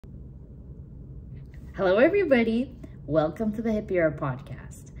Hello everybody, welcome to the Hippiearab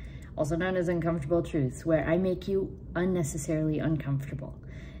Podcast, also known as Uncomfortable Truths, where I make you unnecessarily uncomfortable.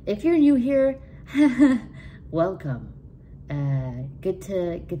 If you're new here, welcome. Good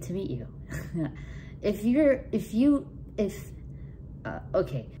to meet you. If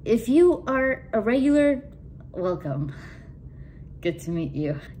you are a regular, welcome. Good to meet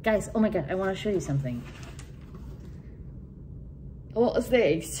you. Guys, oh my god, I want to show you something. What is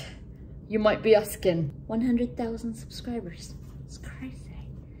this? You might be asking. 100,000 subscribers. It's crazy.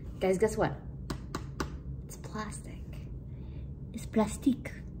 Guys, guess what? It's plastic. It's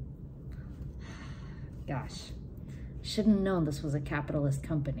plastic. Gosh. Shouldn't have known this was a capitalist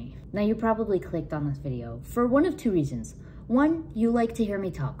company. Now, you probably clicked on this video for one of two reasons. One, you like to hear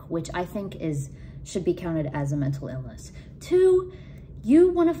me talk, which I think should be counted as a mental illness. Two, you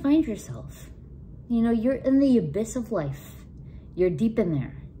want to find yourself. You know, you're in the abyss of life. You're deep in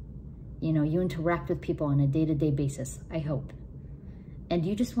there. You know, you interact with people on a day-to-day basis, I hope. And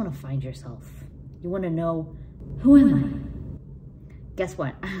you just want to find yourself. You want to know, who am I? Guess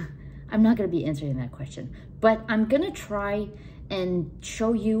what? I'm not going to be answering that question, but I'm going to try and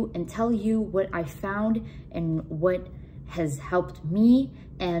show you and tell you what I found and what has helped me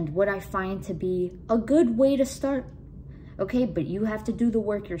and what I find to be a good way to start. Okay, but you have to do the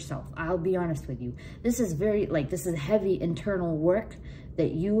work yourself. I'll be honest with you. This is this is heavy internal work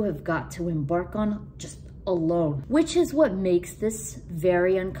that you have got to embark on just alone, which is what makes this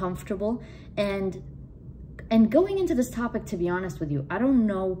very uncomfortable. And going into this topic, to be honest with you, I don't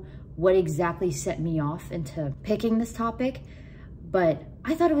know what exactly set me off into picking this topic, but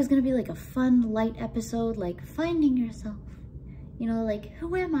I thought it was gonna be like a fun, light episode, like finding yourself. You know, like,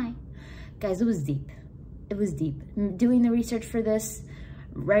 who am I? Guys, it was deep. It was deep. Doing the research for this,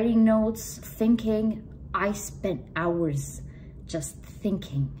 writing notes, thinking, I spent hours just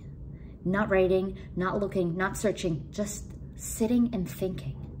thinking, not writing, not looking, not searching, just sitting and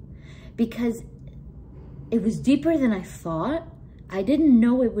thinking, because it was deeper than I thought. I didn't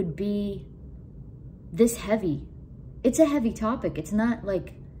know it would be this heavy. It's a heavy topic. It's not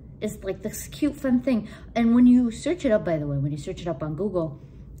like, it's like this cute, fun thing. And when you search it up, by the way, when you search it up on Google,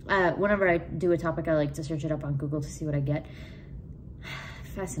 whenever I do a topic, I like to search it up on Google to see what I get.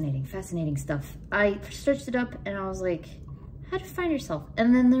 Fascinating stuff. I searched it up and I was like, how to find yourself?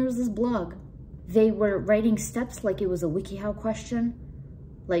 And then there was this blog. They were writing steps like it was a WikiHow question.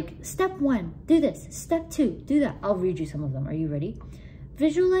 Like, step 1, do this. Step 2, do that. I'll read you some of them. Are you ready?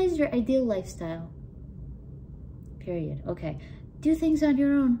 Visualize your ideal lifestyle. Period. Okay. Do things on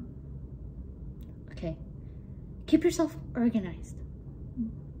your own. Okay. Keep yourself organized.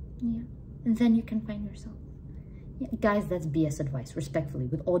 Yeah. And then you can find yourself. Yeah. Guys, that's BS advice, respectfully,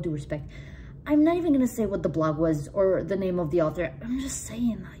 with all due respect. I'm not even going to say what the blog was or the name of the author. I'm just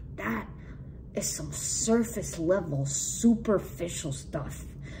saying, like, that is some surface level, superficial stuff.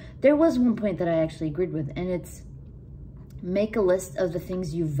 There was one point that I actually agreed with, and it's make a list of the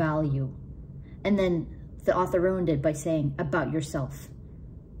things you value. And then the author ruined it by saying about yourself.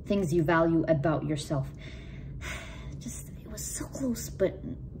 Things you value about yourself. It was so close, but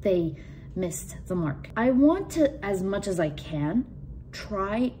they missed the mark. I want to, as much as I can,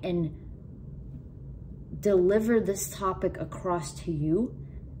 try and deliver this topic across to you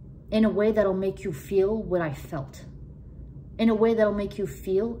in a way that'll make you feel what I felt. In a way that'll make you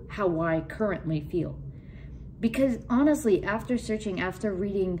feel how I currently feel. Because honestly, after searching, after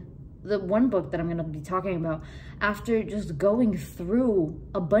reading the one book that I'm going to be talking about, after just going through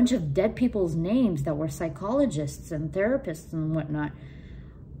a bunch of dead people's names that were psychologists and therapists and whatnot,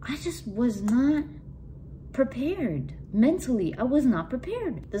 I just was not prepared. Mentally, I was not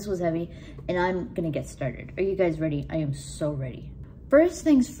prepared. This was heavy, and I'm gonna get started. Are you guys ready? I am so ready. First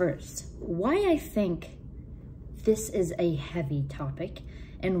things first, why I think this is a heavy topic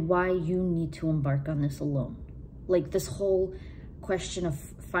and why you need to embark on this alone. Like this whole question of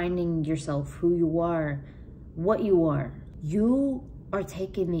finding yourself, who you are, what you are. You are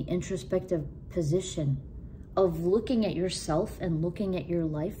taking the introspective position of looking at yourself and looking at your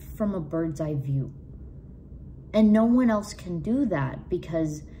life from a bird's eye view. And no one else can do that,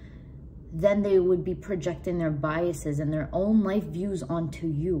 because then they would be projecting their biases and their own life views onto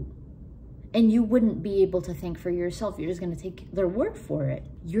you. And you wouldn't be able to think for yourself. You're just going to take their word for it.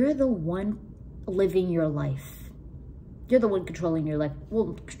 You're the one living your life. You're the one controlling your life.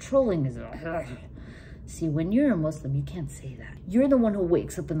 Well, controlling is... See, when you're a Muslim, you can't say that. You're the one who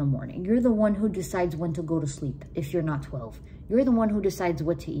wakes up in the morning. You're the one who decides when to go to sleep if you're not 12. You're the one who decides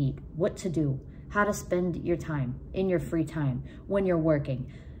what to eat, what to do, how to spend your time, in your free time, when you're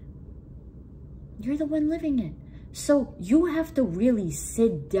working. You're the one living it. So you have to really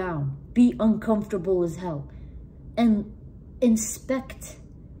sit down, be uncomfortable as hell, and inspect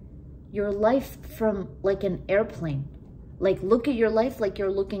your life from like an airplane. Like, look at your life like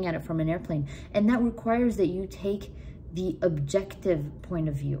you're looking at it from an airplane. And that requires that you take the objective point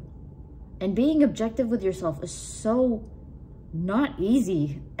of view. And being objective with yourself is so not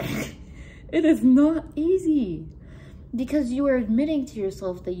easy. It is not easy. Because you are admitting to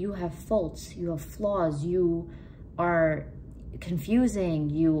yourself that you have faults, you have flaws, you are confusing,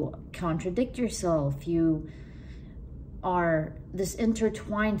 you contradict yourself, you are this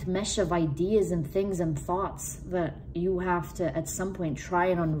intertwined mesh of ideas and things and thoughts that you have to at some point try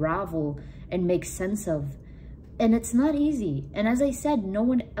and unravel and make sense of. And it's not easy. And as I said, no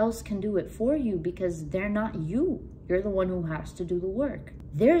one else can do it for you because they're not you. You're the one who has to do the work.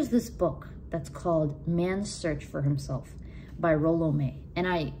 There's this book that's called Man's Search for Himself by Rollo. And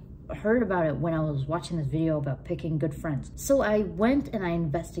I heard about it when I was watching this video about picking good friends. So I went and I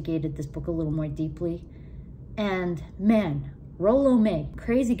investigated this book a little more deeply. And man, Rollo,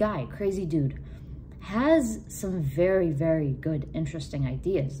 crazy guy, crazy dude, has some very, very good, interesting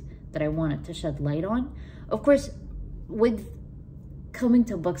ideas that I wanted to shed light on. Of course, with coming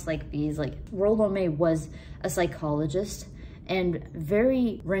to books like these, like Rollo was a psychologist and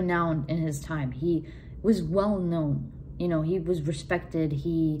very renowned in his time. He was well known, you know, he was respected.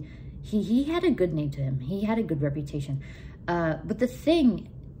 He had a good name to him. He had a good reputation. But the thing,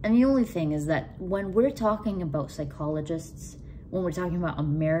 and the only thing is that when we're talking about psychologists, when we're talking about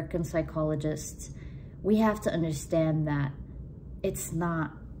American psychologists, we have to understand that it's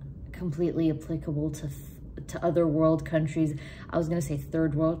not completely applicable to other world countries. I was going to say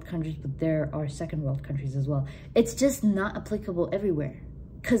third world countries, but there are second world countries as well. It's just not applicable everywhere.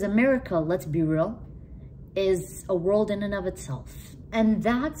 Because America, let's be real, is a world in and of itself. And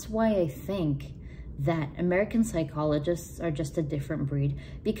that's why I think that American psychologists are just a different breed,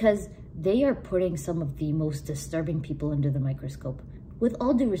 because they are putting some of the most disturbing people under the microscope. With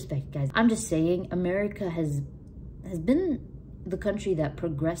all due respect, guys, I'm just saying America has been the country that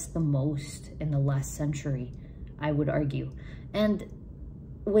progressed the most in the last century, I would argue. And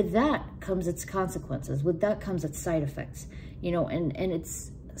with that comes its consequences. With that comes its side effects, you know, and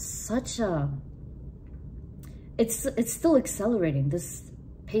it's such a, it's still accelerating, this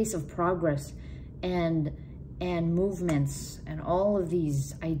pace of progress and movements and all of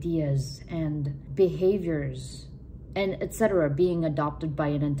these ideas and behaviors and etc. being adopted by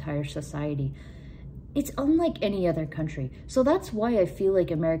an entire society. It's unlike any other country. So that's why I feel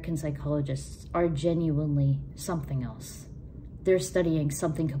like American psychologists are genuinely something else. They're studying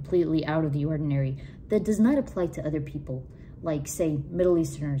something completely out of the ordinary that does not apply to other people, like, say, Middle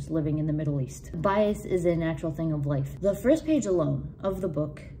Easterners living in the Middle East. Bias is a natural thing of life. The first page alone of the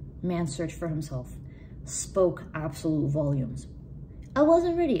book, Man's Search for Himself, spoke absolute volumes. I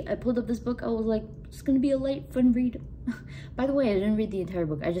wasn't ready. I pulled up this book. I was like, it's gonna be a light, fun read. By the way, I didn't read the entire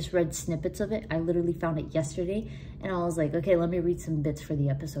book. I just read snippets of it. I literally found it yesterday, and I was like, okay, let me read some bits for the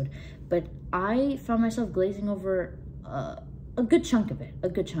episode. But I found myself glazing over a good chunk of it, a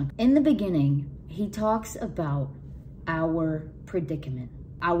good chunk. In the beginning, he talks about our predicament,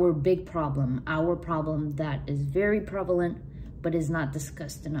 our big problem, our problem that is very prevalent, but is not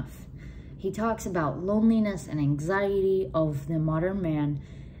discussed enough. He talks about loneliness and anxiety of the modern man,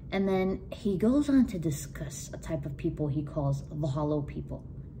 and then he goes on to discuss a type of people he calls the hollow people.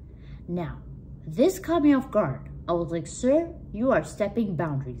 Now, this caught me off guard. I was like, sir, you are stepping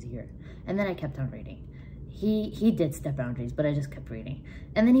boundaries here. And then I kept on reading. He did step boundaries, but I just kept reading.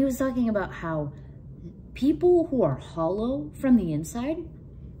 And then he was talking about how people who are hollow from the inside,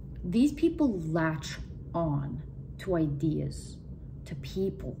 these people latch on to ideas, to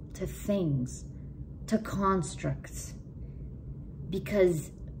people, to things, to constructs.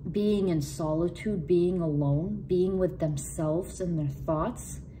 Because being in solitude, being alone, being with themselves and their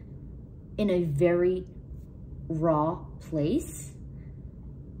thoughts in a very raw place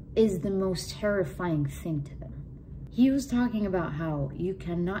is the most terrifying thing to them. He was talking about how you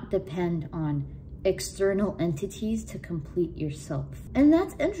cannot depend on external entities to complete yourself. And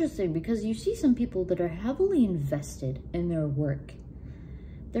that's interesting because you see some people that are heavily invested in their work.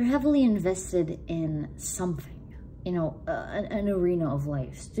 They're heavily invested in something. You know, an arena of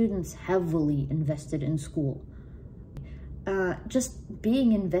life. Students heavily invested in school. Just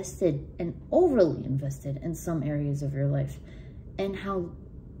being invested and overly invested in some areas of your life. And how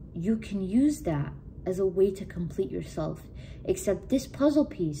you can use that as a way to complete yourself. Except this puzzle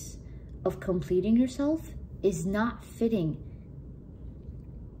piece of completing yourself is not fitting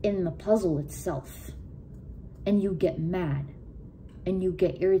in the puzzle itself. And you get mad. and you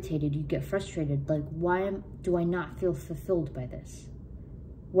get irritated, you get frustrated. Like, do I not feel fulfilled by this?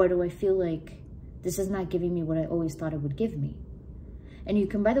 Why do I feel like this is not giving me what I always thought it would give me? And you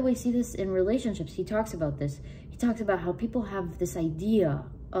can, by the way, see this in relationships. He talks about this. He talks about how people have this idea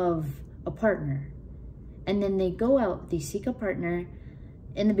of a partner. And then they go out, they seek a partner.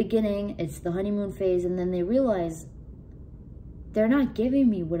 In the beginning, it's the honeymoon phase. And then they realize they're not giving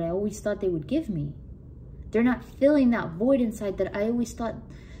me what I always thought they would give me. They're not filling that void inside that I always thought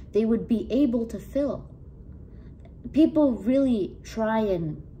they would be able to fill. People really try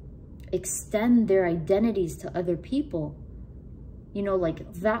and extend their identities to other people. You know,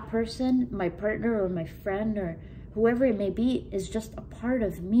 like that person, my partner or my friend or whoever it may be, is just a part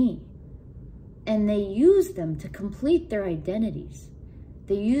of me. And they use them to complete their identities.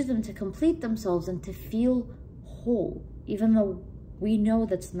 They use them to complete themselves and to feel whole, even though we know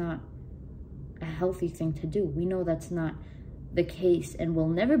that's not a healthy thing to do. We know that's not the case and will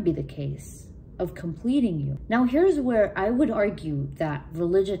never be the case of completing you. Now, here's where I would argue that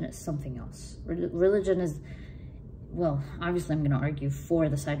religion is something else. Religion is, well, obviously I'm going to argue for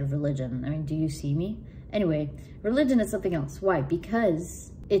the side of religion. I mean, do you see me? Anyway, religion is something else. Why?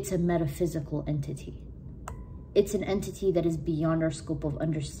 Because it's a metaphysical entity. It's an entity that is beyond our scope of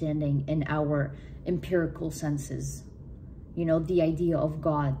understanding in our empirical senses. You know, the idea of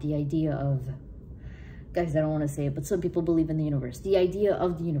God, the idea of, guys, I don't want to say it, but some people believe in the universe. The idea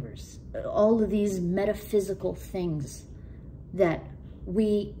of the universe. All of these metaphysical things that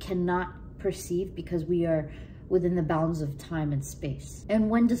we cannot perceive because we are within the bounds of time and space. And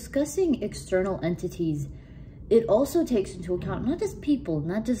when discussing external entities, it also takes into account not just people,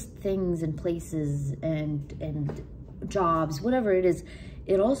 not just things and places and jobs, whatever it is.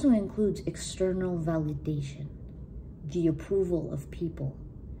 It also includes external validation, the approval of people,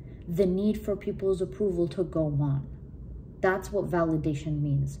 the need for people's approval to go on. That's what validation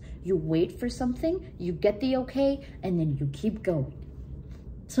means. You wait for something, you get the okay, and then you keep going.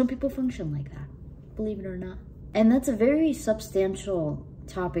 Some people function like that, believe it or not. And that's a very substantial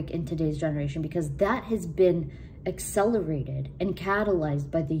topic in today's generation because that has been accelerated and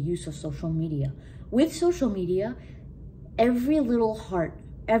catalyzed by the use of social media. With social media, every little heart,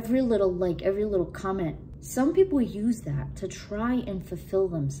 every little like, every little comment, some people use that to try and fulfill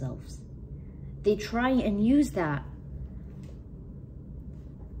themselves. They try and use that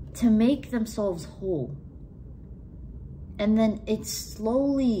to make themselves whole. And then it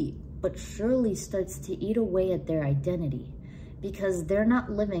slowly but surely starts to eat away at their identity because they're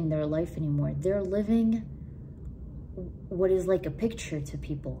not living their life anymore. They're living what is like a picture to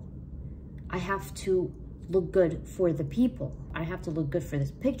people. I have to look good for the people. I have to look good for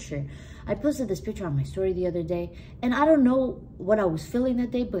this picture. I posted this picture on my story the other day, and I don't know what I was feeling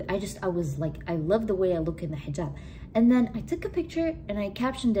that day, but I was like, I love the way I look in the hijab. And then I took a picture and I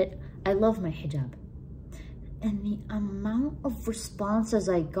captioned it, I love my hijab. And the amount of responses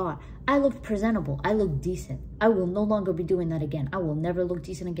I got, I look presentable, I look decent. I will no longer be doing that again. I will never look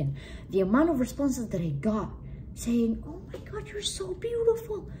decent again. The amount of responses that I got saying, oh my God, you're so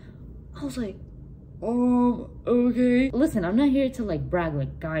beautiful. I was like, okay. Listen, I'm not here to like brag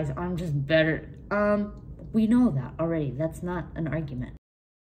like, guys, I'm just better. We know that already. That's not an argument.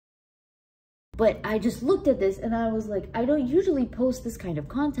 But I just looked at this and I was like, I don't usually post this kind of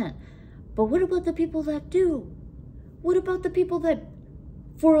content. But what about the people that do? What about the people that,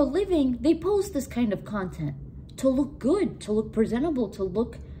 for a living, they post this kind of content to look good, to look presentable, to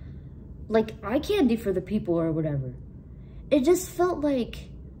look like eye candy for the people or whatever? It just felt like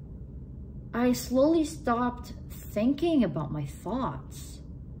I slowly stopped thinking about my thoughts.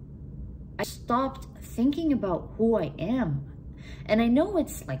 I stopped thinking about who I am. And I know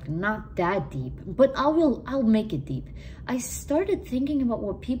it's like not that deep, but I'll make it deep. I started thinking about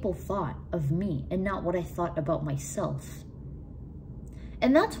what people thought of me and not what I thought about myself.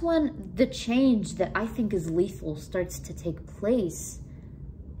 And that's when the change that I think is lethal starts to take place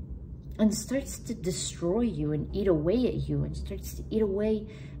and starts to destroy you and eat away at you and starts to eat away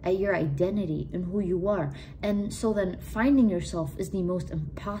at your identity and who you are. And so then finding yourself is the most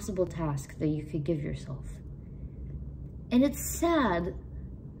impossible task that you could give yourself. And it's sad,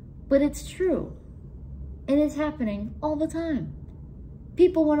 but it's true. And it's happening all the time.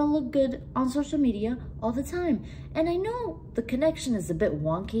 People want to look good on social media all the time. And I know the connection is a bit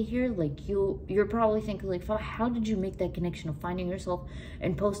wonky here. Like you're probably thinking like, how did you make that connection of finding yourself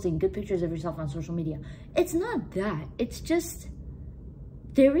and posting good pictures of yourself on social media? It's not that. It's just,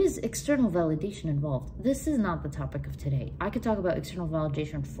 there is external validation involved. This is not the topic of today. I could talk about external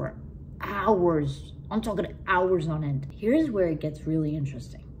validation for hours. I'm talking hours on end. Here's where it gets really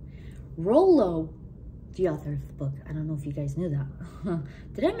interesting. Rollo the author of the book. I don't know if you guys knew that.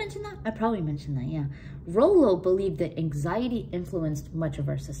 Did I mention that? I probably mentioned that, yeah. Rollo believed that anxiety influenced much of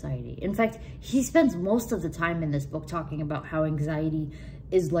our society. In fact, he spends most of the time in this book talking about how anxiety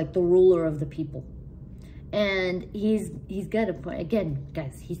is like the ruler of the people. And he's got a point. Again,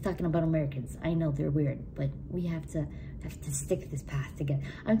 guys, he's talking about Americans. I know they're weird, but we have to stick this path together.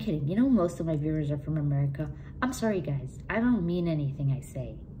 I'm kidding. You know, most of my viewers are from America. I'm sorry, guys. I don't mean anything I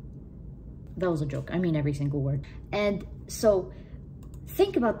say. That was a joke. I mean every single word. And so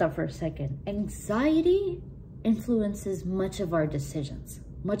think about that for a second. Anxiety influences much of our decisions,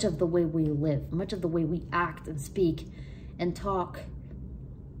 much of the way we live, much of the way we act and speak and talk.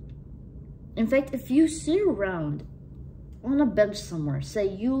 In fact, if you sit around on a bench somewhere, say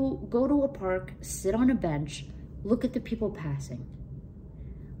you go to a park, sit on a bench, look at the people passing.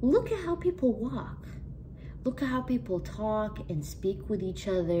 Look at how people walk. Look at how people talk and speak with each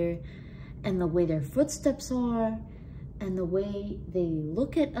other, and the way their footsteps are, and the way they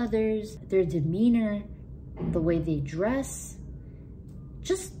look at others, their demeanor, the way they dress.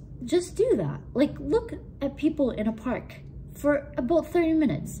 Just do that. Like, look at people in a park for about 30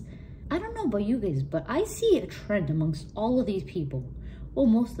 minutes. I don't know about you guys, but I see a trend amongst all of these people. Well,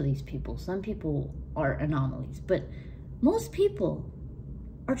 most of these people. Some people are anomalies, but most people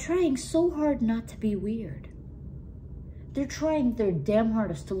are trying so hard not to be weird. They're trying their damn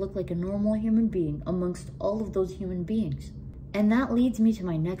hardest to look like a normal human being amongst all of those human beings. And that leads me to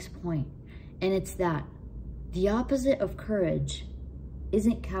my next point. And it's that the opposite of courage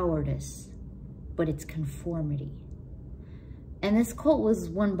isn't cowardice, but it's conformity. And this quote was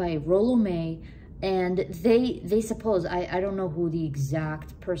one by Rollo, and they suppose, I don't know who the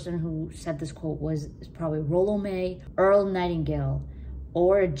exact person who said this quote was. It's probably Rollo, Earl Nightingale,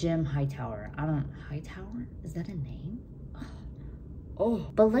 or Jim Hightower. Hightower? Is that a name?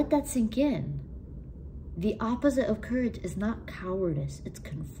 Oh, but let that sink in. The opposite of courage is not cowardice, it's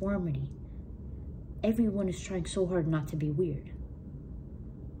conformity. Everyone is trying so hard not to be weird.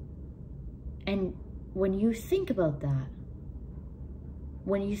 And when you think about that,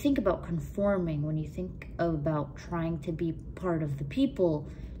 when you think about conforming, when you think about trying to be part of the people,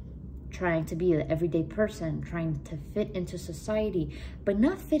 trying to be the everyday person, trying to fit into society, but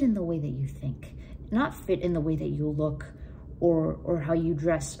not fit in the way that you think, not fit in the way that you look, or how you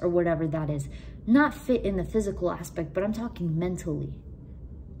dress, or whatever that is. Not fit in the physical aspect, but I'm talking mentally.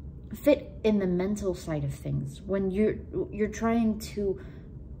 Fit in the mental side of things. When you're trying to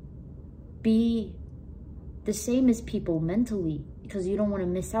be the same as people mentally, because you don't want to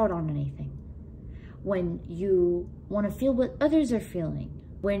miss out on anything. When you want to feel what others are feeling.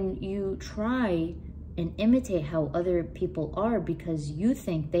 When you try and imitate how other people are because you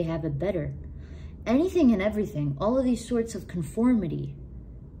think they have it better. Anything and everything, all of these sorts of conformity,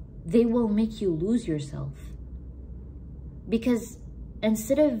 they will make you lose yourself. Because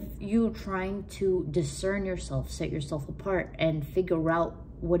instead of you trying to discern yourself, set yourself apart, and figure out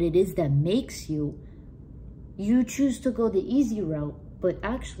what it is that makes you, you choose to go the easy route, but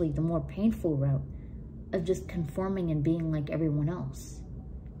actually the more painful route of just conforming and being like everyone else.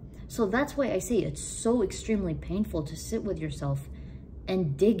 So that's why I say it's so extremely painful to sit with yourself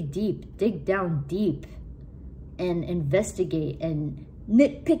and dig deep, dig down deep, and investigate and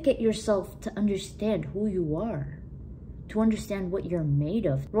nitpick at yourself to understand who you are, to understand what you're made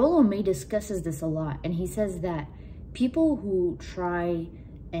of. Rollo discusses this a lot, and he says that people who try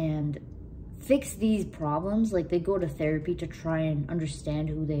and fix these problems, like they go to therapy to try and understand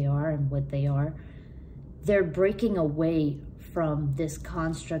who they are and what they are, they're breaking away from this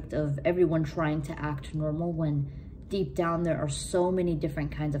construct of everyone trying to act normal when deep down there are so many different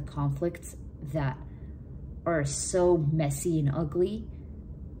kinds of conflicts that are so messy and ugly,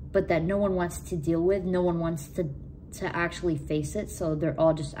 but that no one wants to deal with, no one wants to actually face it, so they're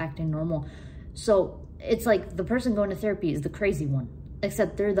all just acting normal. So it's like the person going to therapy is the crazy one,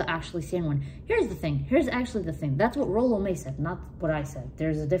 except they're the actually sane one. Here's the thing. Here's actually the thing. That's what Rollo said, not what I said.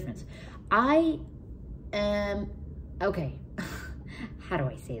 There's a difference. I am... Okay. How do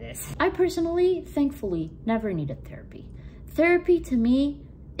I say this? I personally, thankfully, never needed therapy. Therapy to me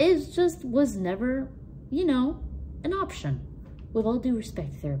was never, you know, an option. With all due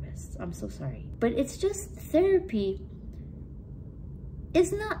respect, therapists. I'm so sorry. But it's just therapy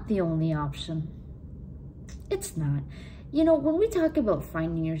is not the only option. It's not. You know, when we talk about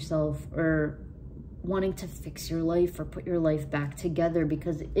finding yourself or wanting to fix your life or put your life back together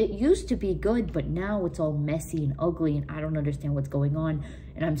because it used to be good, but now it's all messy and ugly and I don't understand what's going on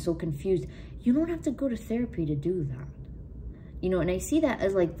and I'm so confused. You don't have to go to therapy to do that. You know, and I see that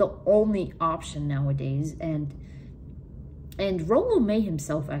as like the only option nowadays. And Rollo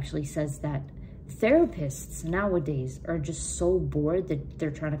himself actually says that therapists nowadays are just so bored that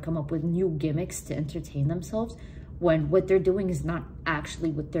they're trying to come up with new gimmicks to entertain themselves, when what they're doing is not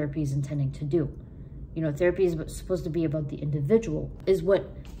actually what therapy is intending to do. You know, therapy is supposed to be about the individual, is what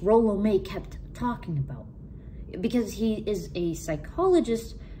Rollo May kept talking about. Because he is a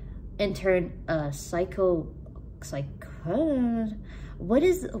psychologist, in turn, what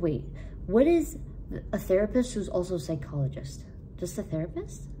is a therapist who's also a psychologist? Just a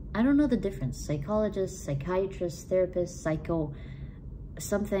therapist? I don't know the difference. Psychologist, psychiatrist, therapist,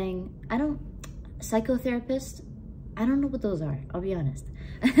 psychotherapist. I don't know what those are, I'll be honest.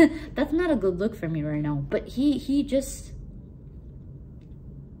 That's not a good look for me right now. But he's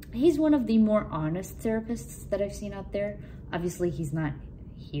one of the more honest therapists that I've seen out there. Obviously, he's not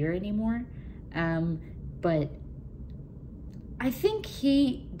here anymore. But I think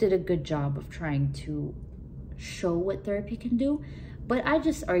he did a good job of trying to show what therapy can do. But I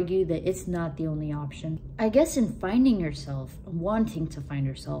just argue that it's not the only option. I guess in finding yourself, wanting to find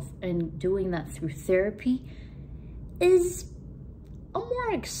yourself, and doing that through therapy is a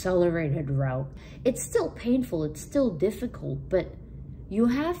more accelerated route. It's still painful, it's still difficult, but you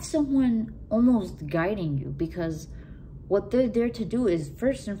have someone almost guiding you, because what they're there to do is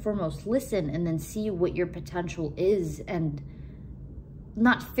first and foremost listen and then see what your potential is, and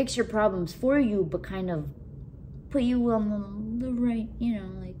not fix your problems for you, but kind of put you on the right, you know,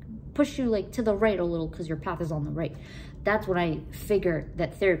 like push you like to the right a little because your path is on the right. That's what I figure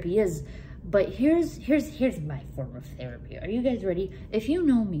that therapy is. But here's my form of therapy. Are you guys ready? If you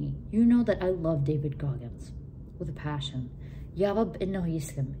know me, you know that I love David Goggins with a passion. Yabab innahu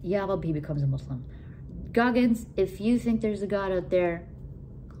yislim. Yabab, he becomes a Muslim. Goggins, if you think there's a God out there,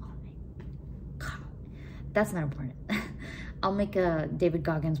 call me. That's not important. I'll make a David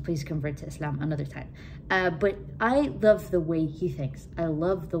Goggins, please convert to Islam another time. But I love the way he thinks. I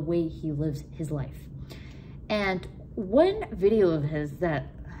love the way he lives his life. And one video of his that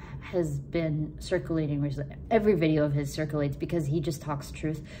has been circulating recently, every video of his circulates because he just talks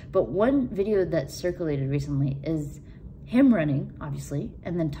truth. But one video that circulated recently is him running, obviously,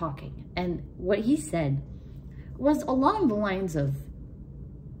 and then talking. And what he said was along the lines of,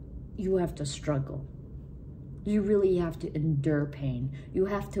 you have to struggle. You really have to endure pain. You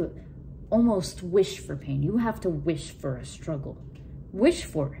have to almost wish for pain. You have to wish for a struggle. Wish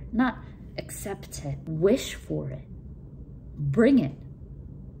for it, not accept it. Wish for it. Bring it.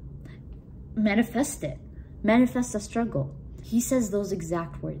 Manifest it. Manifest a struggle. He says those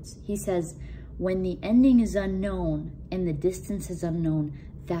exact words. He says, when the ending is unknown and the distance is unknown,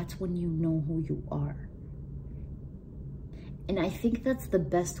 that's when you know who you are. And I think that's the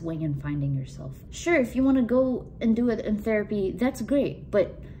best way in finding yourself. Sure, if you want to go and do it in therapy, that's great,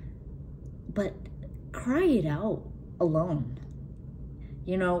 but cry it out alone.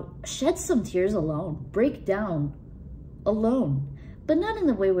 You know, shed some tears alone, break down alone, but not in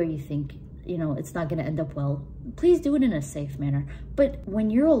the way where you think, you know, it's not going to end up well. Please do it in a safe manner. But when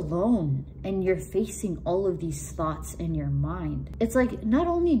you're alone and you're facing all of these thoughts in your mind, it's like, not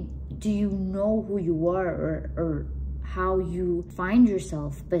only do you know who you are or how you find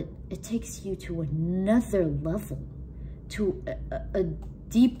yourself, but it takes you to another level, to a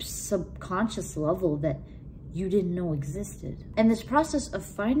deep subconscious level that you didn't know existed. And this process of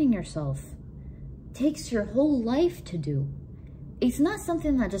finding yourself takes your whole life to do. It's not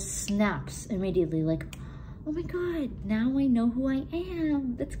something that just snaps immediately, like, oh my God, now I know who I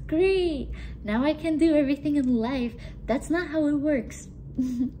am. That's great. Now I can do everything in life. That's not how it works.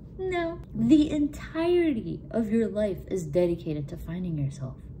 No. The entirety of your life is dedicated to finding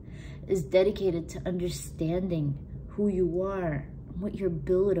yourself, is dedicated to understanding who you are, what you're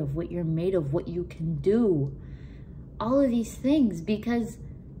built of, what you're made of, what you can do. All of these things, because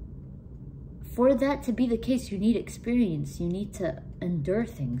for that to be the case, you need experience. You need to endure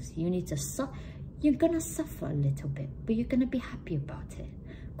things. You need to suffer. You're gonna suffer a little bit, but you're gonna be happy about it.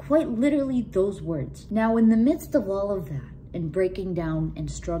 Quite literally those words. Now, in the midst of all of that, and breaking down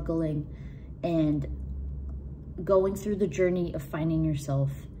and struggling and going through the journey of finding yourself,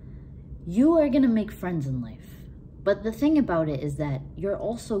 you are gonna make friends in life. But the thing about it is that you're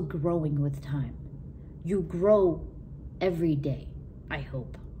also growing with time. You grow every day, I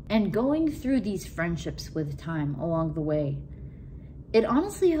hope. And going through these friendships with time along the way, it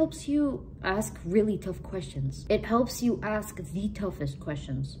honestly helps you ask really tough questions. It helps you ask the toughest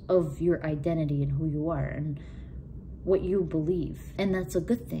questions of your identity and who you are and what you believe. And that's a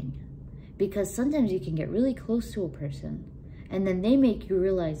good thing, because sometimes you can get really close to a person and then they make you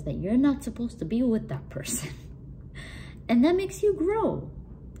realize that you're not supposed to be with that person. And that makes you grow.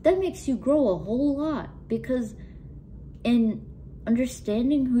 That makes you grow a whole lot, because in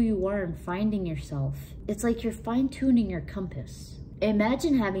understanding who you are and finding yourself, it's like you're fine-tuning your compass.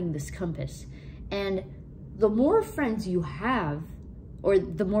 Imagine having this compass, and the more friends you have, or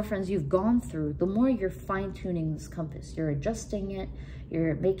the more friends you've gone through, the more you're fine-tuning this compass. You're adjusting it,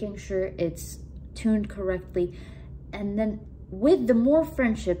 you're making sure it's tuned correctly, and then with the more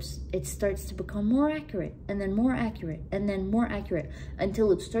friendships, it starts to become more accurate, and then more accurate, and then more accurate,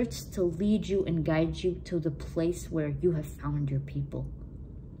 until it starts to lead you and guide you to the place where you have found your people.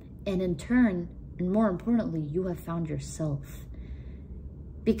 And in turn, and more importantly, you have found yourself.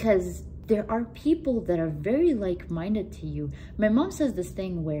 Because there are people that are very like-minded to you. My mom says this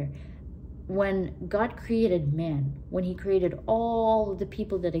thing where when God created man, when he created all of the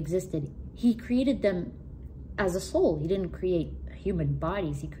people that existed, he created them as a soul. He didn't create human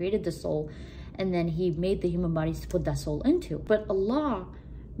bodies. He created the soul, and then he made the human bodies to put that soul into. But Allah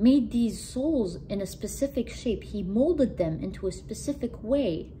made these souls in a specific shape. He molded them into a specific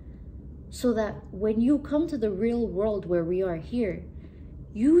way so that when you come to the real world where we are here,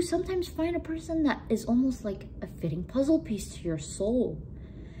 you sometimes find a person that is almost like a fitting puzzle piece to your soul.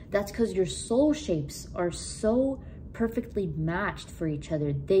 That's because your soul shapes are so perfectly matched for each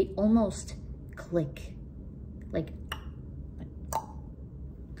other. They almost click. Like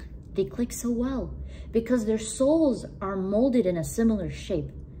they click so well because their souls are molded in a similar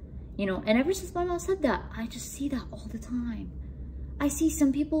shape. You know, and ever since my mom said that, I just see that all the time. I see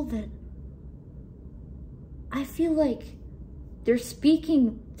some people that I feel like they're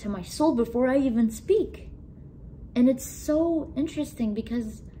speaking to my soul before I even speak. And it's so interesting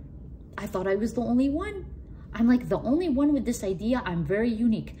because I thought I was the only one. I'm like the only one with this idea. I'm very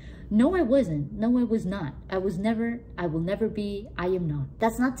unique. No, I wasn't. No, I was not. I was never, I will never be, I am not.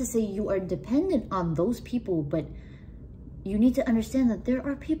 That's not to say you are dependent on those people, but you need to understand that there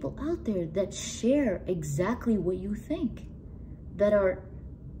are people out there that share exactly what you think, that are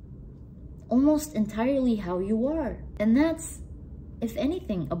almost entirely how you are. And that's, if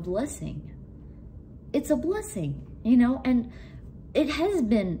anything, a blessing. It's a blessing, you know, and it has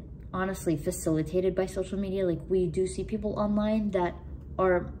been honestly facilitated by social media. Like we do see people online that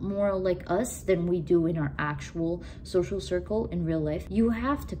are more like us than we do in our actual social circle in real life. You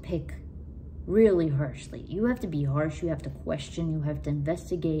have to pick really harshly. You have to be harsh, you have to question, you have to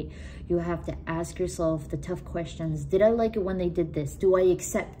investigate, you have to ask yourself the tough questions. Did I like it when they did this? Do I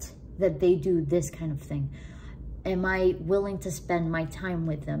accept that they do this kind of thing? Am I willing to spend my time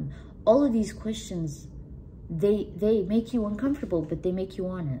with them? All of these questions, they make you uncomfortable, but they make you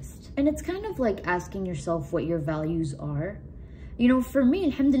honest. And it's kind of like asking yourself what your values are. You know, for me,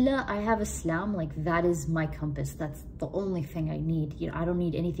 alhamdulillah, I have Islam. Like that is my compass. That's the only thing I need. You know, I don't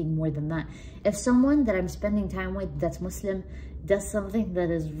need anything more than that. If someone that I'm spending time with that's Muslim does something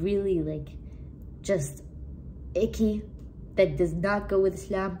that is really like just icky, that does not go with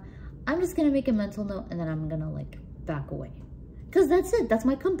Islam, I'm just gonna make a mental note and then I'm gonna like back away. Because that's it, that's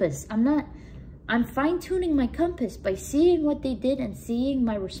my compass. I'm fine-tuning my compass by seeing what they did and seeing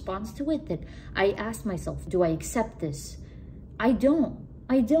my response to it, that I asked myself, do I accept this? I don't.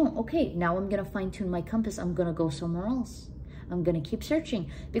 Okay, now I'm gonna fine-tune my compass. I'm gonna go somewhere else. I'm gonna keep searching,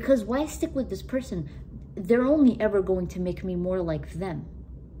 because why stick with this person? They're only ever going to make me more like them.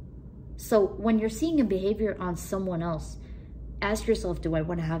 So when you're seeing a behavior on someone else, ask yourself, do I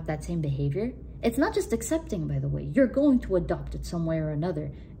want to have that same behavior? It's not just accepting, by the way. You're going to adopt it some way or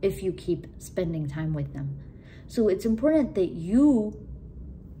another if you keep spending time with them. So it's important that you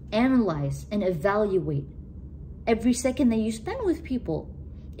analyze and evaluate every second that you spend with people,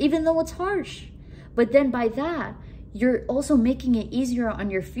 even though it's harsh. But then by that, you're also making it easier on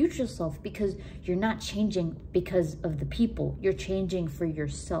your future self, because you're not changing because of the people. You're changing for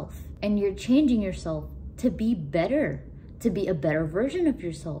yourself. And you're changing yourself to be better, to be a better version of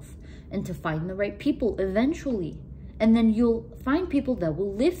yourself, and to find the right people eventually. And then you'll find people that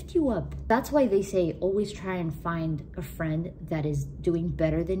will lift you up. That's why they say always try and find a friend that is doing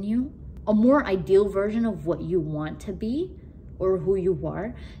better than you, a more ideal version of what you want to be or who you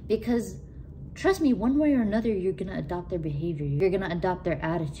are, because trust me, one way or another, you're gonna adopt their behavior. You're gonna adopt their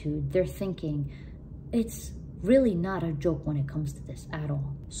attitude, their thinking. It's really not a joke when it comes to this at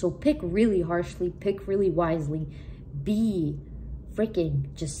all. So pick really harshly, pick really wisely, be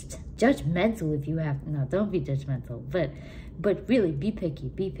freaking just judgmental if you have, no, don't be judgmental, but really be picky,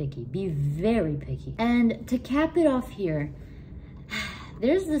 be very picky. And to cap it off here,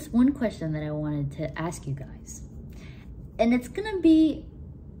 there's this one question that I wanted to ask you guys, and it's gonna be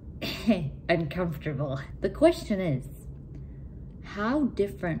uncomfortable. The question is, how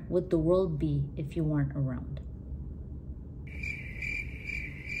different would the world be if you weren't around?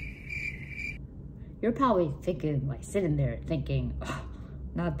 You're probably thinking, like, sitting there thinking, oh,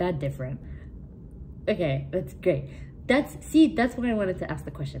 not that different. Okay, that's great. That's why I wanted to ask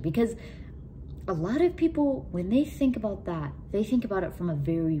the question, because a lot of people, when they think about that, they think about it from a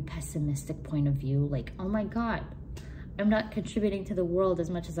very pessimistic point of view, like, oh my God, I'm not contributing to the world as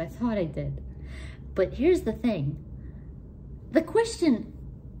much as I thought I did. But here's the thing. The question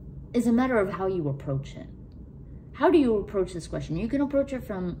is a matter of how you approach it. How do you approach this question? You can approach it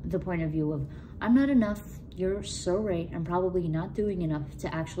from the point of view of, I'm not enough, you're so right, I'm probably not doing enough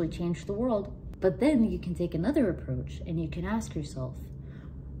to actually change the world. But then you can take another approach and you can ask yourself,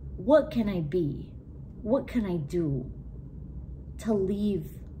 what can I be? What can I do to leave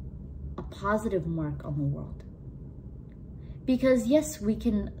a positive mark on the world? Because yes, we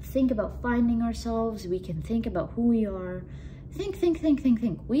can think about finding ourselves, we can think about who we are, think.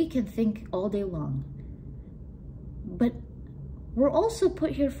 We can think all day long. But we're also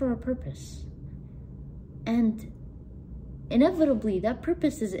put here for a purpose. And inevitably, that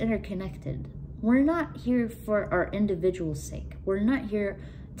purpose is interconnected. We're not here for our individual sake. We're not here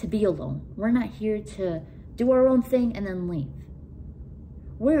to be alone. We're not here to do our own thing and then leave.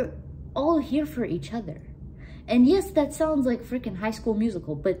 We're all here for each other. And yes, that sounds like freaking High School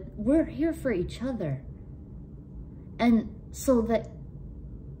Musical, but we're here for each other. And so that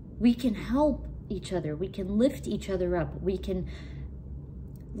we can help each other, we can lift each other up, we can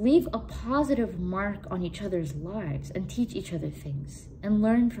leave a positive mark on each other's lives and teach each other things and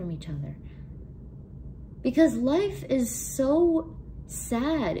learn from each other. Because life is so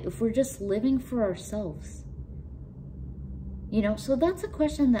sad if we're just living for ourselves. You know, so that's a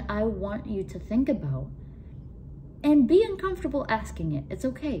question that I want you to think about. And be uncomfortable asking it. It's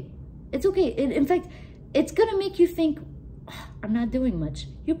okay. It's okay. In fact, it's gonna make you think, oh, I'm not doing much.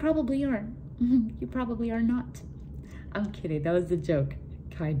 You probably aren't. You probably are not. I'm kidding. That was a joke,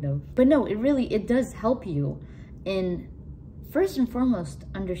 kind of. But no, it does help you in, first and foremost,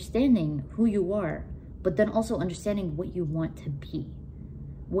 understanding who you are, but then also understanding what you want to be.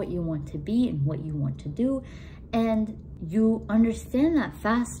 What you want to be and what you want to do. And you understand that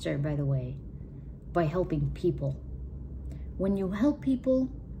faster, by the way, by helping people. When you help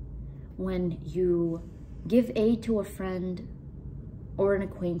people, when you give aid to a friend or an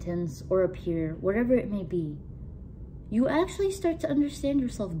acquaintance or a peer, whatever it may be, you actually start to understand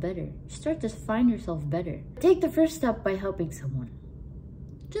yourself better. You start to find yourself better. Take the first step by helping someone.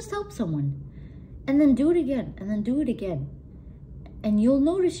 Just help someone. And then do it again, and then do it again. And you'll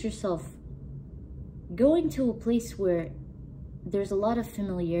notice yourself going to a place where there's a lot of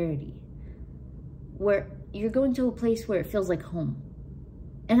familiarity, where you're going to a place where it feels like home.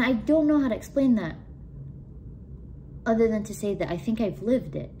 And I don't know how to explain that other than to say that I think I've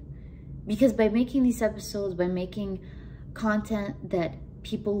lived it. Because by making these episodes, by making content that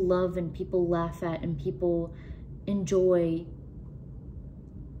people love and people laugh at and people enjoy,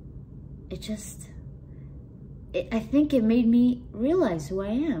 I think it made me realize who I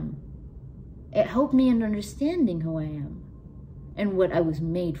am. It helped me in understanding who I am and what I was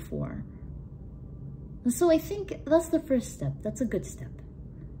made for. And so I think that's the first step. That's a good step.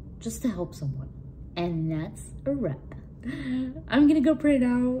 Just to help someone. And that's a wrap. I'm gonna go pray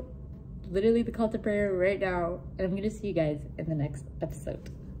now. Literally the call to prayer right now. And I'm gonna see you guys in the next episode.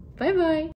 Bye-bye.